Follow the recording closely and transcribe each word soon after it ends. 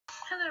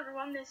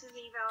everyone, this is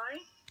me,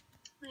 Valerie,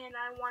 and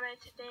I wanted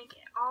to thank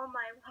all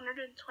my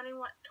 129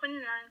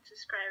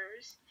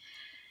 subscribers.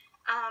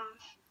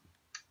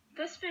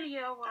 This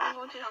video, what I'm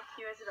going to talk to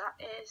you guys about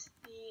is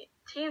the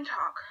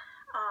TeamTalk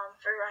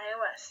for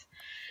iOS.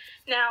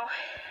 Now,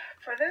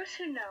 for those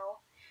who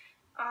know,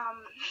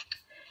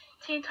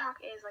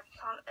 TeamTalk is like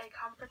a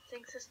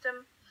conferencing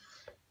system,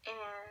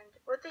 and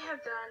what they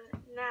have done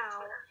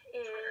now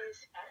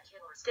is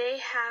they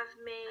have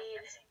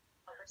made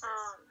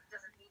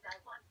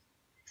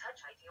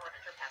touch ID or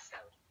enter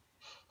passcode.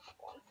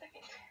 1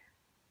 second.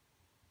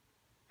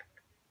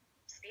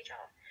 Speech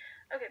off.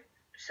 Okay,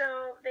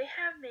 so they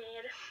have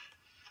made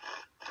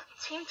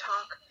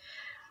TeamTalk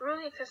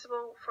really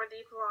accessible for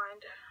the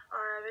blind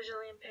or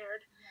visually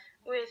impaired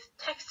with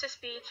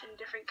text-to-speech and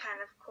different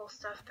kind of cool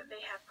stuff that they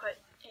have put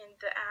in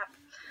the app.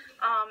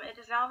 It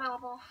is now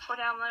available for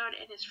download.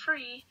 It is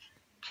free.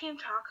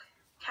 TeamTalk,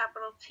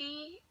 capital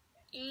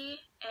T-E-A-M,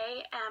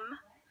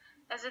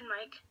 as in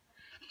Mike,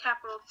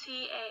 capital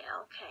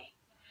T-A-L-K.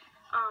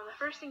 The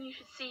first thing you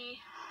should see,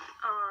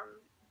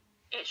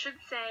 it should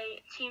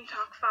say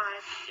TeamTalk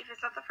 5. If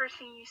it's not the first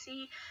thing you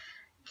see,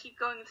 keep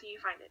going until you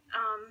find it.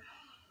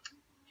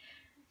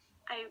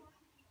 I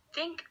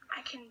think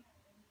I can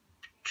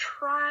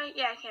try,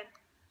 yeah,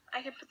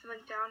 I can put the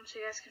link down so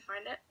you guys can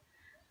find it.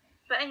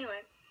 But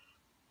anyway,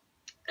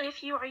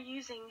 if you are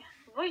using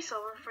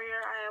VoiceOver for your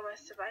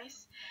iOS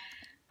device,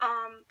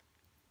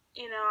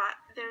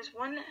 there's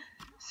one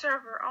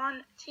server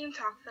on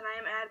TeamTalk that I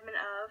am admin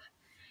of,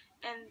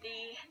 and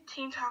the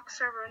TeamTalk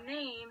server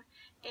name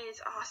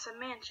is Awesome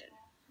Mansion.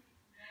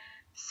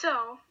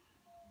 So,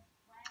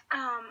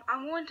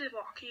 I'm going to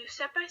walk you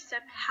step by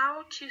step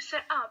how to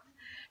set up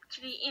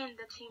to be in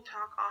the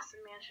TeamTalk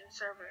Awesome Mansion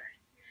server.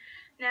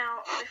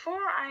 Now,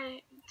 before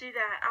I do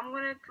that, I'm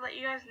going to let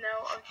you guys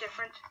know of the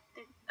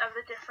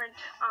different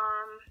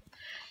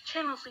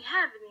channels we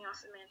have in the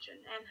Awesome Mansion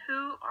and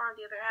who are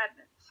the other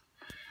admins.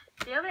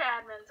 The other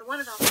admins, the one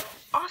is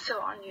also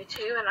on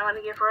YouTube, and I want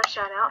to give her a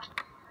shout out.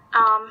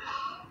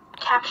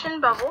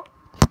 Caption Bubble.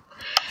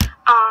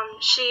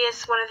 She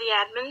is one of the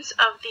admins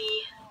of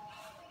the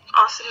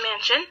Awesome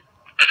Mansion.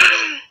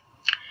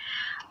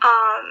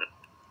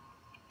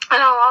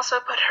 And I'll also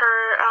put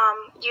her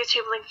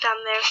YouTube link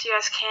down there so you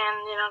guys can,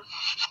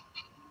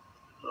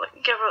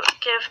 give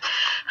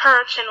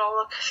her channel a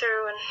look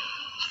through and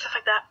stuff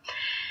like that.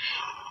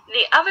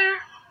 The other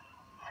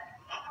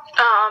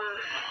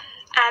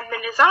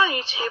admin is on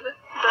YouTube,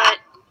 but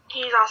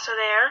he's also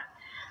there.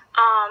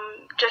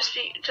 Just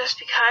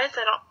because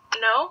I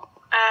don't know,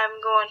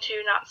 I'm going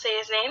to not say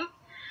his name.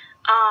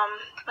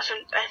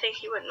 I think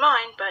he wouldn't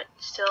mind, but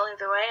still,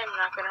 either way, I'm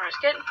not going to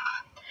risk it.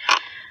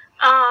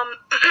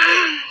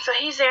 So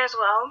he's there as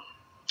well,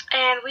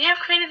 and we have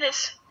created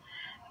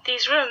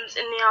these rooms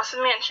in the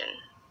Awesome Mansion.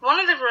 One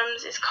of the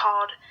rooms is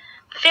called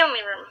the Family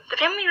Room. The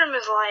Family Room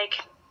is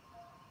like,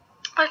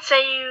 let's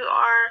say you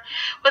are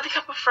with a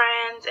couple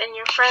friends, and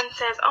your friend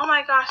says, "Oh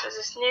my gosh, there's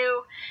this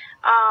new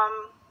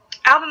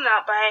album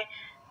out by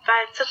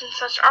such and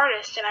such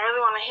artist, and I really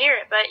want to hear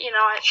it, but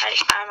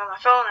I'm on my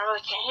phone, I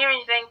really can't hear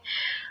anything."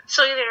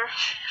 So either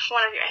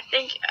one of you, I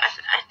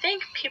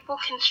think people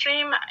can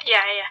stream,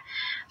 yeah.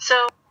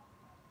 So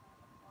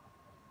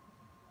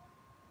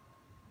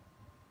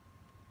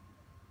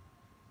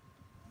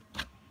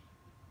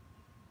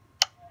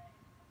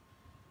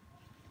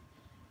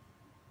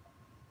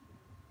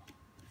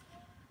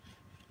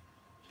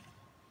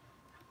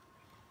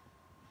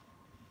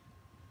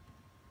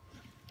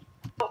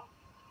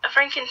a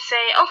friend can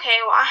say,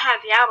 "Okay, well, I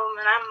have the album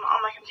and I'm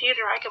on my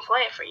computer, I can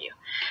play it for you."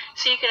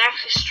 So you can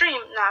actually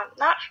stream. Now,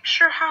 not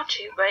sure how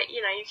to, but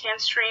you can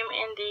stream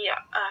in the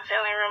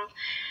Family Room.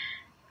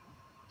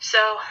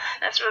 So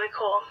that's really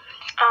cool.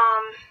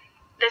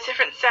 There's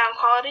different sound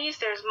qualities.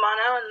 There's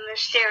mono and then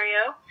there's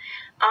stereo.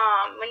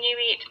 When you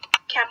meet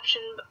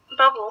Caption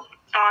Bubble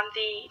on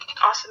the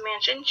Awesome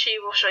Mansion, she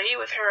will show you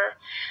with her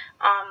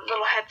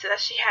little headset that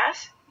she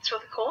has. It's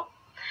really cool.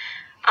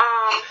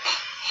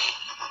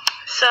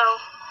 So,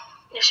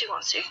 if she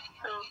wants to,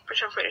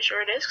 which I'm pretty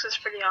sure it is, because it's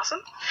pretty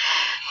awesome.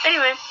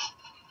 Anyway,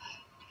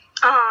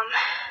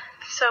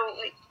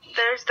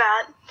 there's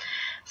that.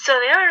 So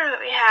the other room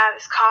that we have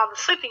is called the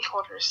sleeping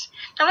quarters.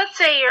 Now let's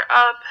say you're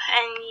up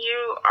and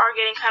you are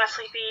getting kind of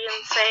sleepy,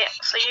 and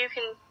so you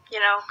can,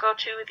 go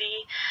to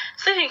the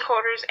sleeping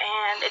quarters,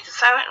 and it's a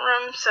silent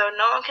room, so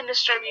no one can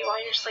disturb you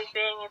while you're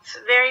sleeping. It's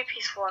very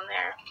peaceful in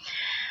there.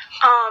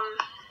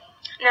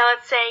 Now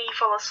let's say you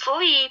fall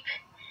asleep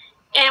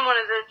in one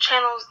of the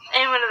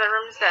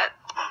rooms that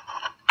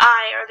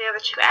I or the other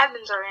two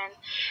admins are in.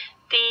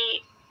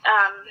 The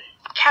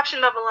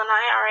Caption Bubble and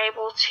I are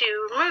able to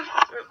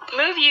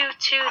move you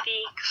to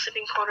the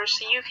sleeping quarters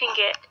so you can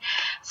get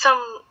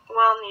some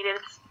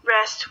well-needed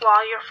rest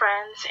while your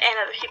friends and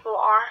other people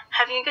are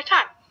having a good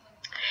time.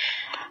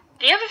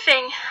 The other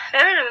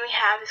room we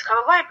have is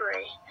called a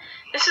library.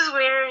 This is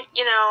where,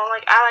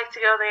 I like to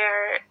go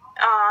there.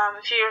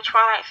 If you're a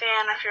Twilight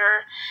fan, or if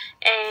you're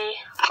a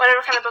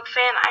whatever kind of book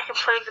fan, I can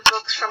play the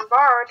books from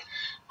Bard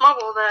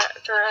Mobile, the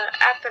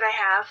app that I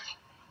have.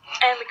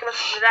 and we can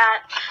listen to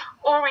that,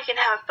 or we can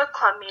have a book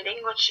club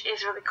meeting, which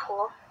is really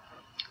cool.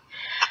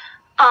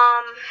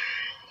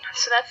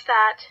 So that's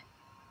that.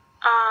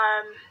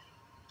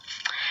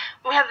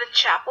 We have the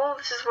chapel.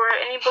 This is where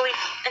any belief,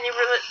 any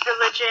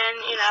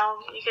religion, you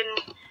know, you can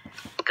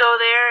go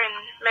there and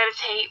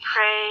meditate,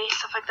 pray,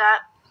 stuff like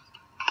that.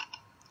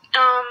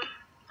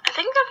 I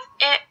think that's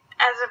it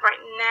as of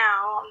right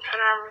now. I'm trying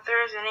to remember if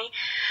there is any.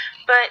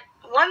 But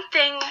one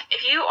thing,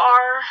 if you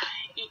are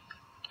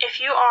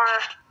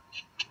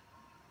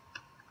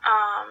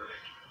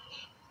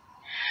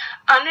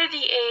under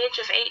the age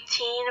of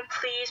 18,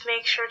 please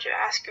make sure to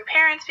ask your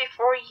parents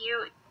before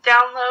you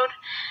download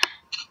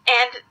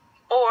and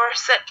or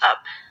set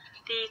up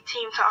the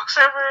TeamTalk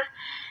server.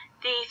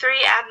 The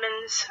 3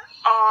 admins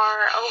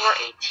are over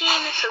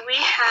 18, so we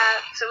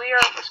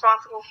are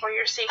responsible for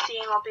your safety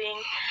and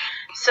well-being.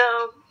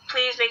 So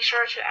please make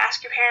sure to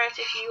ask your parents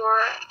if you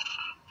are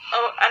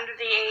under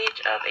the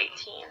age of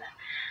 18.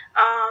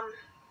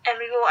 And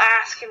we will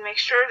ask and make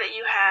sure that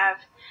you have.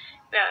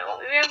 We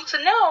won't be able to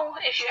know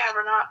if you have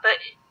or not, but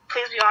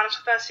please be honest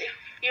with us. If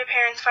your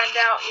parents find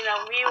out, you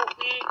know, we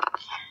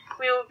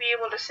will be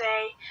able to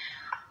say,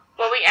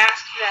 well, we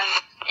asked them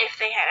if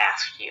they had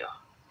asked you.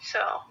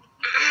 So,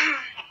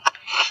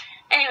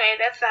 anyway,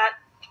 that's that.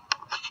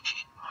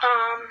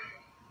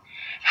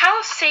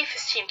 How safe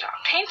is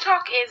TeamTalk?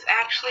 TeamTalk is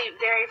actually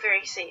very,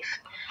 very safe.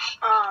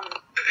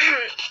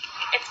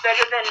 It's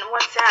better than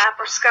WhatsApp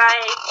or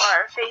Skype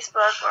or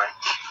Facebook or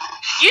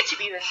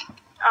YouTube even.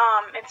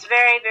 It's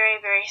very, very,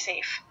 very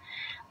safe.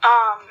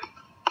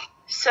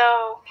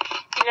 So,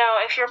 you know,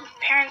 if your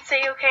parents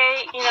say,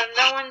 okay, you know,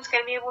 no one's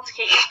going to be able to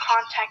get your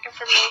contact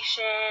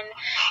information,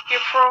 your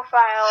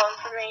profile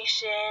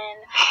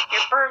information,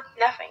 your birth,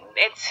 nothing.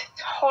 It's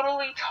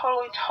totally,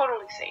 totally,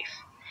 totally safe.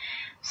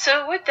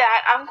 So with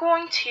that, I'm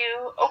going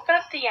to open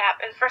up the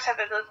app, and first I have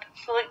to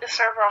delete the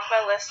server off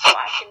my list so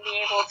I can be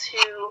able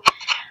to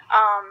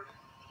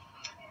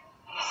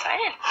sign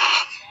in.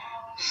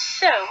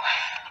 So,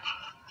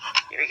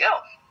 here we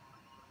go.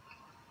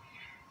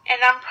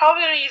 And I'm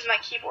probably going to use my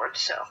keyboard,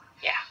 so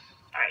yeah.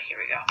 Alright, here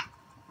we go.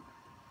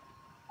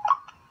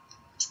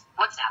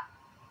 WhatsApp.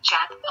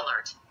 Chat.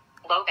 Alert.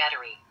 Low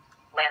battery.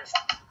 Lens.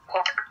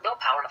 Low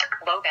power.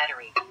 Low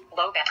battery.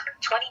 Low battery.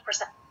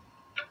 20%.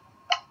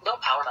 Low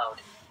power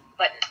mode.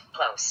 Button.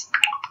 Close.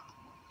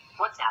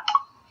 WhatsApp.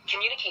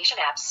 Communication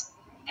apps.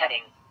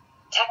 Heading.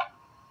 Tech.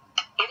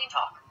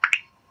 TeamTalk.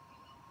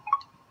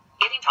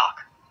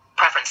 TeamTalk.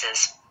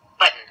 Preferences.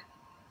 Button.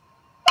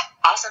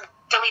 Awesome.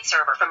 Delete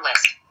server from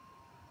list.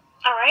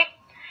 Alright.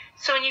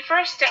 So when you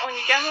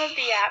download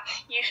the app,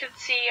 you should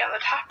see on the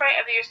top right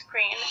of your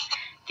screen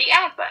the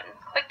add button.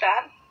 Click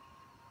that.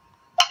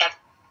 Add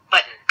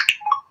button.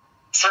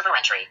 Server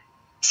entry.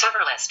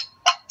 Server list.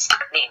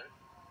 Name.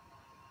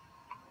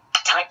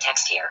 Type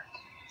text here.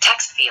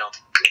 Text field.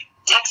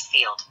 Text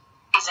field.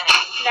 Is in it.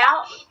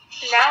 Now it's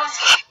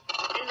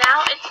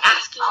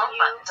asking Home you.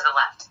 button to the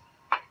left.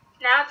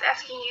 Now it's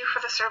asking you for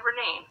the server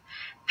name.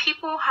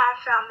 People have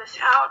found this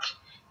out.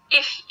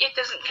 If it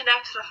doesn't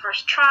connect on the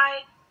first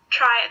try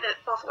it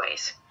both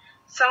ways.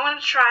 So I'm going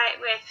to try it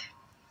with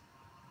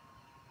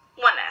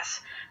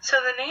 1S.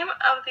 So the name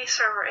of the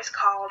server is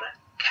called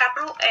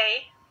capital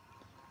A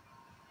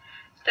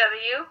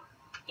W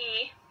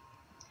E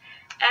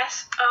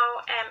S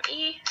O M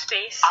E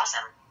space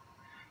Awesome.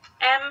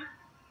 M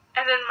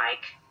as in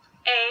Mike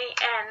A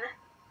N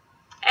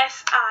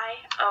S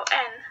I O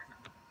N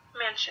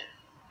mansion.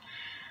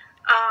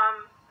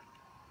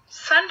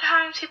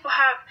 Sometimes people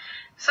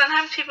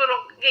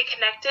don't get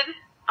connected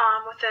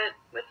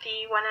with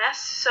the 1S.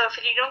 So if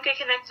you don't get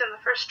connected on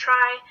the first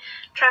try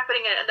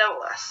putting in a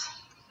double S.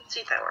 Let's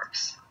see if that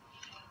works.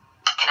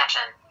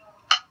 Connection.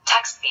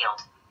 Text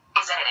field.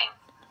 Is editing.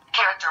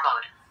 Character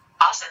mode.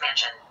 Awesome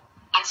mansion.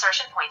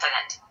 Insertion point at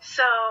end.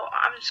 So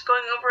I'm just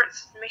going over it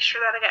to make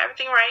sure that I got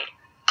everything right.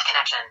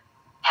 Connection.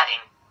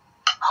 Heading.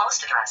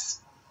 Host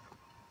address.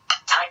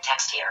 Type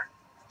text here.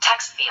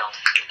 Text field.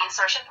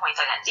 Insertion point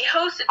at end. The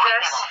host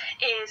address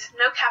is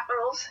no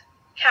capitals.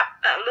 I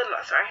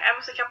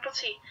almost said capital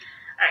T.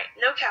 Alright,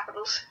 no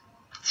capitals.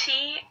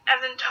 T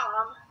as in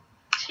Tom.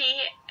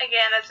 T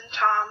again as in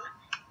Tom.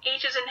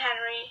 H as in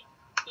Henry.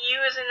 U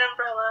as in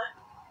umbrella.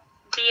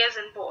 B as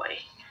in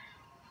boy.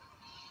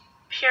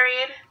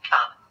 Period.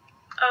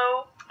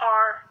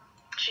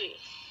 O-R-G.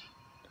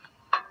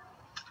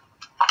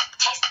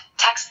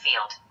 Text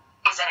field.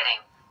 Is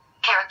editing.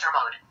 Character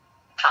mode.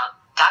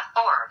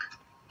 .org.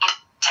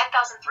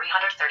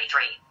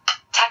 10,333.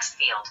 Text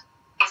field.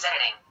 Is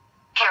editing.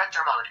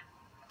 Character mode.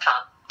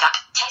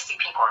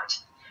 TCP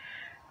port.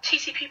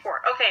 TCP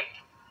port. Okay.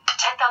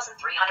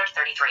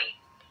 10,333.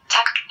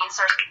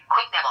 Insert.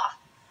 Quick name off.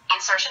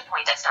 Insertion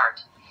point at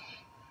start.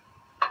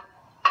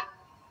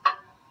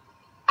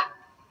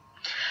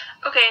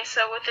 Okay,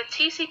 so with the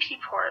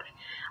TCP port,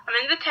 I'm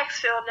in the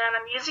text field and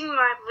I'm using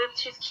my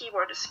Bluetooth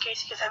keyboard just in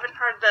case you guys haven't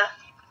heard the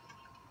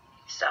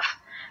stuff.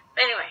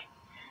 But anyway,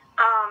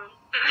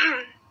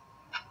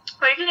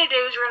 what you're going to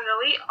do is you're going to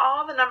delete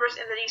all the numbers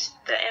in the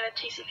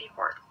TCP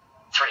port.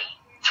 3,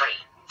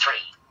 3, 3.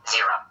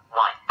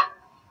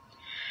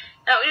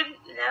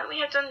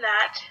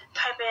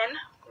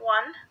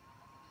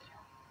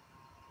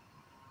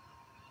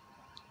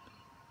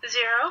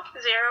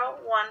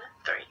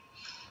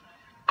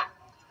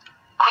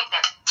 Quick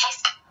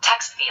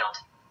text field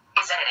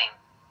is editing.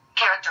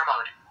 Character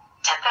mode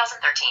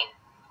 10,013.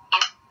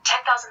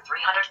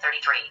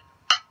 10,333.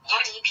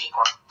 UDP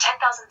port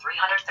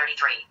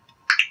 10,333.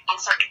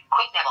 Insert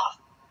quick nav off.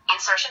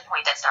 Insertion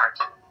point at start.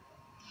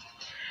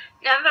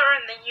 Now that we're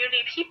in the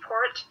UDP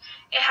port,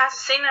 it has the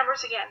same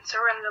numbers again. So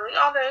we're going to delete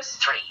all those.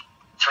 3,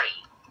 3,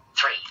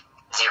 3,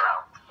 0,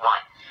 1.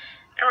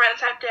 And we're going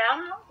to type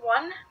down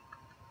 1,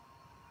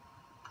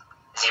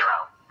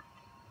 0.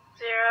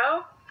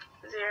 0,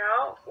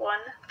 0, 1,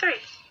 3.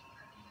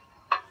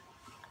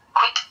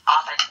 Quick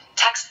often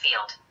text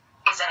field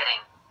is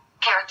editing.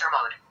 Character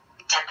mode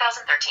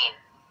 10,013.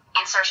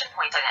 Insertion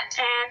point at end.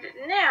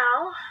 And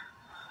now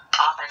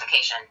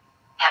authentication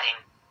heading.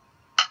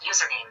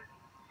 Username.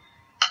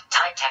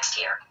 Type text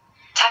here.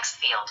 Text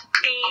field.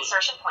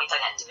 Insertion point at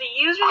end. The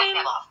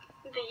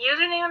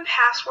username and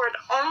password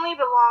only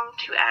belong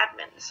to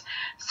admins.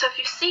 So if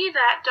you see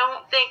that,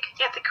 don't think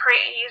you have to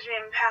create a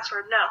username and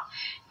password. No.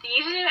 The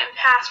username and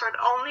password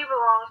only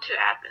belong to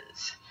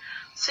admins.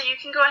 So you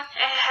can go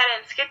ahead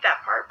and skip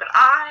that part, but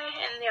I,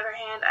 on the other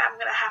hand, I'm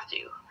going to have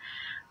to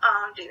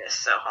do this.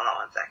 So hold on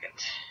 1 second.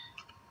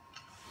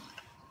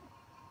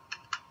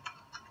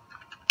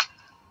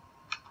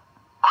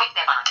 Quick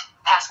nav on.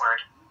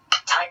 Password.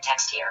 Type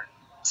text here.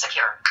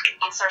 Secure.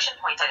 Insertion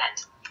point at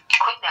end.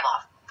 Quick nav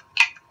off.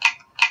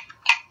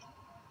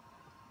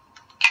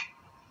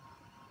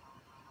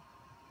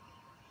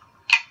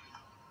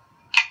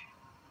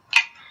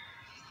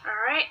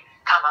 Alright.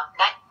 Comma.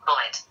 Net.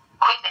 Bullet.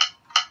 Quick nav.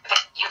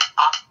 You.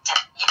 Off. 10.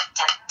 You.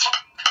 10. 10.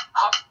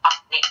 Home.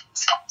 Off. Name.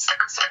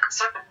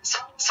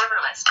 Server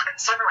list.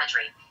 Server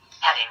entry.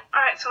 Heading.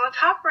 Alright, so on the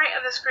top right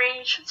of the screen,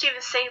 you should see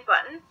the save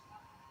button.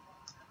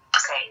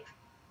 Save.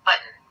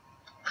 Button.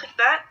 Click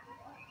that.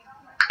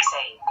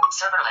 Save.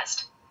 Server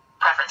list.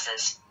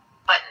 Preferences.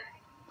 Button.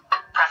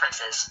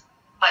 Preferences.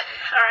 Button.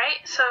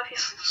 Alright, so if you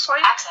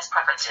swipe Access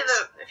preferences.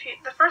 to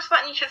the first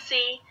button you should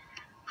see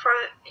for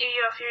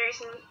if you're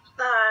using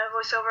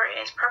VoiceOver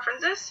is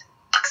Preferences.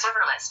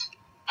 Server list.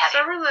 Heading.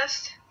 Server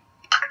list.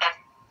 Add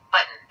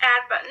button.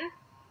 Add button.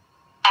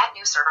 Add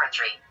new server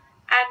entry.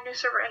 Add new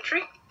server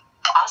entry.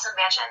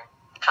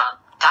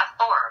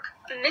 AwesomeMansion.org.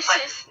 And this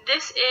is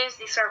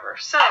the server.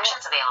 So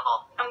Actions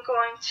available. I'm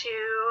going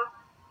to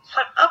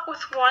swipe up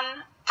with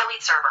 1.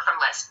 Delete server from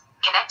list.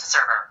 Connect to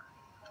server.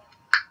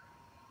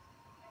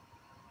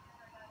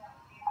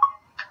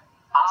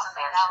 Awesome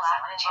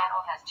Mansion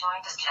channel has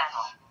joined this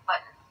channel.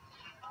 Button.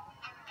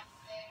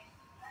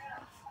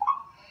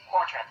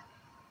 Portrait.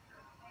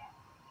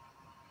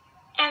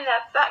 And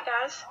that's that,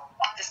 guys.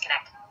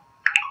 Disconnect.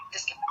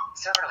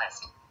 Server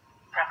list.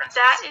 Preferences.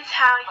 That is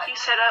how you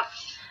set up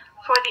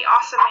for the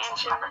Awesome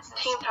Mansion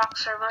TeamTalk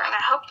server, and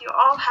I hope you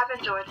all have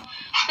enjoyed.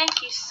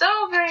 Thank you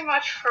so very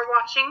much for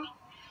watching,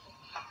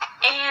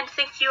 and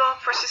thank you all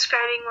for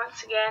subscribing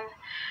once again.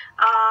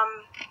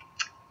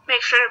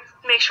 Make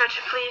sure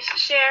to please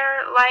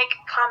share, like,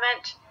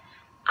 comment,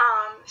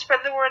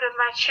 spread the word of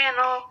my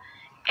channel,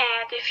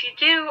 and if you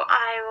do,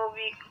 I will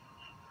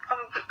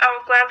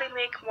gladly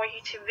make more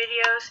YouTube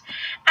videos.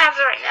 As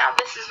of right now,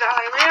 this is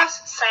Valerie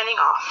Rios signing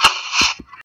off.